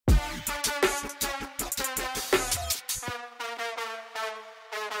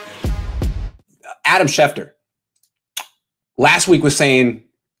Adam Schefter last week was saying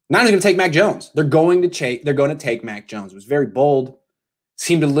Niners are going to take Mac Jones. They're going to take Mac Jones. It was very bold.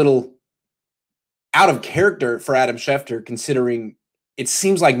 Seemed a little out of character for Adam Schefter, considering it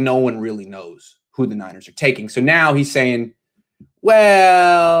seems like no one really knows who the Niners are taking. So now he's saying,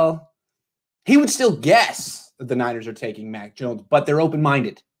 well, he would still guess that the Niners are taking Mac Jones, but they're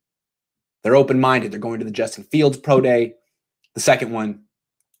open-minded. They're open-minded. They're going to the Justin Fields pro day, the second one.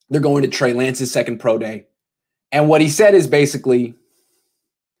 They're going to Trey Lance's second pro day. And what he said is basically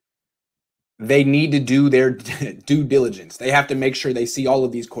they need to do their due diligence. They have to make sure they see all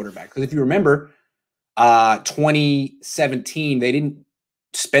of these quarterbacks. Because if you remember, 2017, they didn't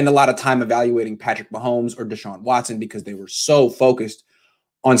spend a lot of time evaluating Patrick Mahomes or Deshaun Watson because they were so focused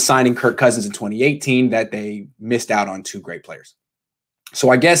on signing Kirk Cousins in 2018 that they missed out on two great players.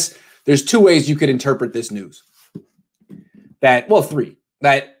 So I guess there's two ways you could interpret this news. Three.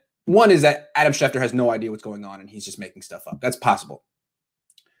 That one is that Adam Schefter has no idea what's going on and he's just making stuff up. That's possible.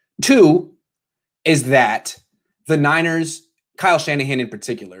 Two is that the Niners, Kyle Shanahan in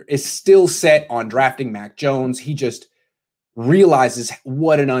particular, is still set on drafting Mac Jones. He just realizes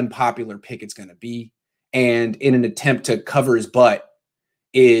what an unpopular pick it's going to be. And in an attempt to cover his butt,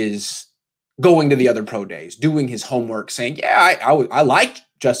 is going to the other pro days, doing his homework, saying, yeah, I like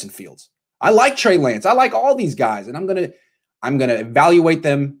Justin Fields. I like Trey Lance. I like all these guys. And I'm going to evaluate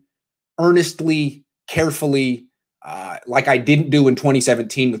them earnestly, carefully, like I didn't do in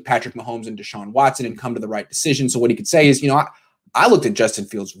 2017 with Patrick Mahomes and Deshaun Watson, and come to the right decision. So what he could say is, I looked at Justin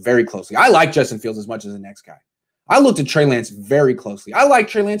Fields very closely. I like Justin Fields as much as the next guy. I looked at Trey Lance very closely. I like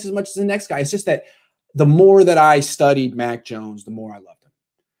Trey Lance as much as the next guy. It's just that the more that I studied Mac Jones, the more I loved him.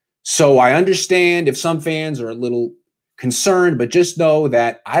 So I understand if some fans are a little concerned, but just know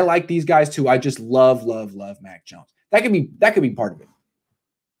that I like these guys too. I just love Mac Jones. That could be part of it.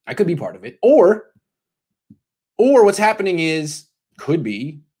 I could be part of it. Or what's happening could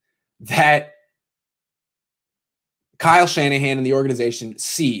be that Kyle Shanahan and the organization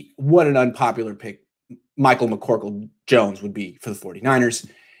see what an unpopular pick Michael McCorkle Jones would be for the 49ers.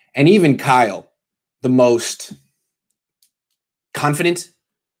 And even Kyle, the most confident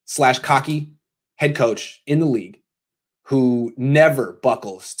 / cocky head coach in the league, who never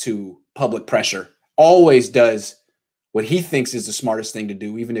buckles to public pressure, always does what he thinks is the smartest thing to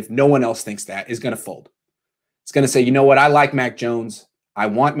do, even if no one else thinks that, is going to fold. It's going to say, you know what? I like Mac Jones. I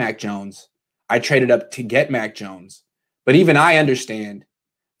want Mac Jones. I traded up to get Mac Jones. But even I understand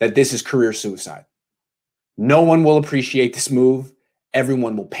that this is career suicide. No one will appreciate this move.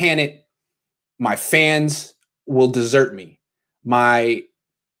 Everyone will pan it. My fans will desert me. My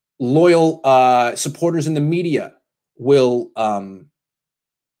loyal supporters in the media will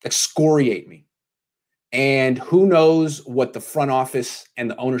excoriate me. And who knows what the front office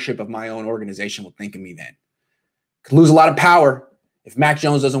and the ownership of my own organization will think of me then. Could lose a lot of power. If Mac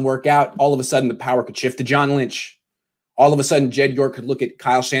Jones doesn't work out, all of a sudden the power could shift to John Lynch. All of a sudden, Jed York could look at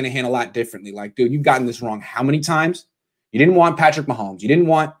Kyle Shanahan a lot differently. Like, dude, you've gotten this wrong how many times? You didn't want Patrick Mahomes. You didn't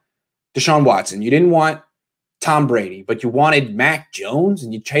want Deshaun Watson. You didn't want Tom Brady, but you wanted Mac Jones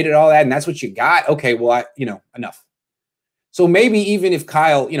and you traded all that and that's what you got? Okay, well, enough. So maybe even if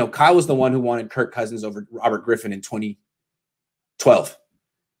Kyle was the one who wanted Kirk Cousins over Robert Griffin in 2012.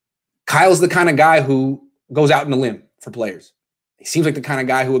 Kyle's the kind of guy who goes out on a limb for players. He seems like the kind of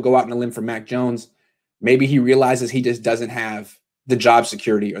guy who would go out on a limb for Mac Jones. Maybe he realizes he just doesn't have the job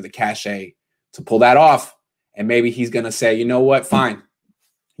security or the cachet to pull that off. And maybe he's going to say, you know what? Fine.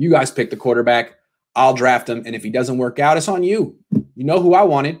 You guys pick the quarterback. I'll draft him. And if he doesn't work out, it's on you. You know who I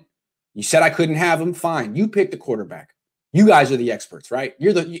wanted. You said I couldn't have him. Fine. You pick the quarterback. You guys are the experts, right?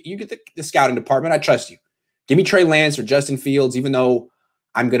 You get the scouting department. I trust you. Give me Trey Lance or Justin Fields, even though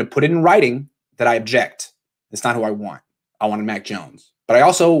I'm going to put it in writing that I object. That's not who I want. I wanted Mac Jones. But I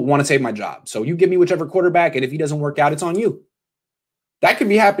also want to save my job. So you give me whichever quarterback, and if he doesn't work out, it's on you. That could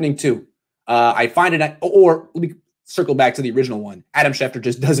be happening too. I find it, or let me circle back to the original one. Adam Schefter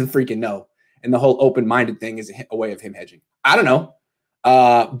just doesn't freaking know. And the whole open-minded thing is a way of him hedging. I don't know.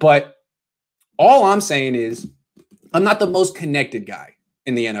 But all I'm saying is I'm not the most connected guy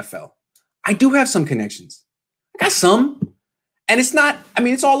in the NFL. I do have some connections. I got some. And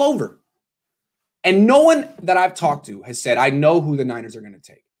it's all over. And no one that I've talked to has said, I know who the Niners are going to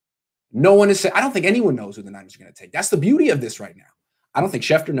take. No one has said, I don't think anyone knows who the Niners are going to take. That's the beauty of this right now. I don't think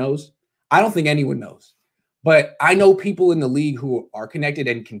Schefter knows. I don't think anyone knows. But I know people in the league who are connected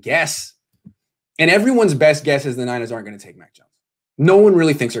and can guess. And everyone's best guess is the Niners aren't going to take Mac Jones. No one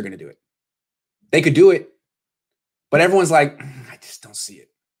really thinks they're going to do it. They could do it. But everyone's like, I just don't see it.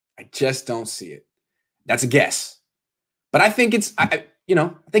 I just don't see it. That's a guess. But I think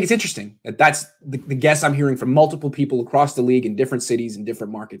I think it's interesting that that's the guess I'm hearing from multiple people across the league in different cities and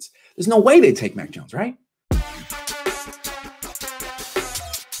different markets. There's no way they'd take Mac Jones, right?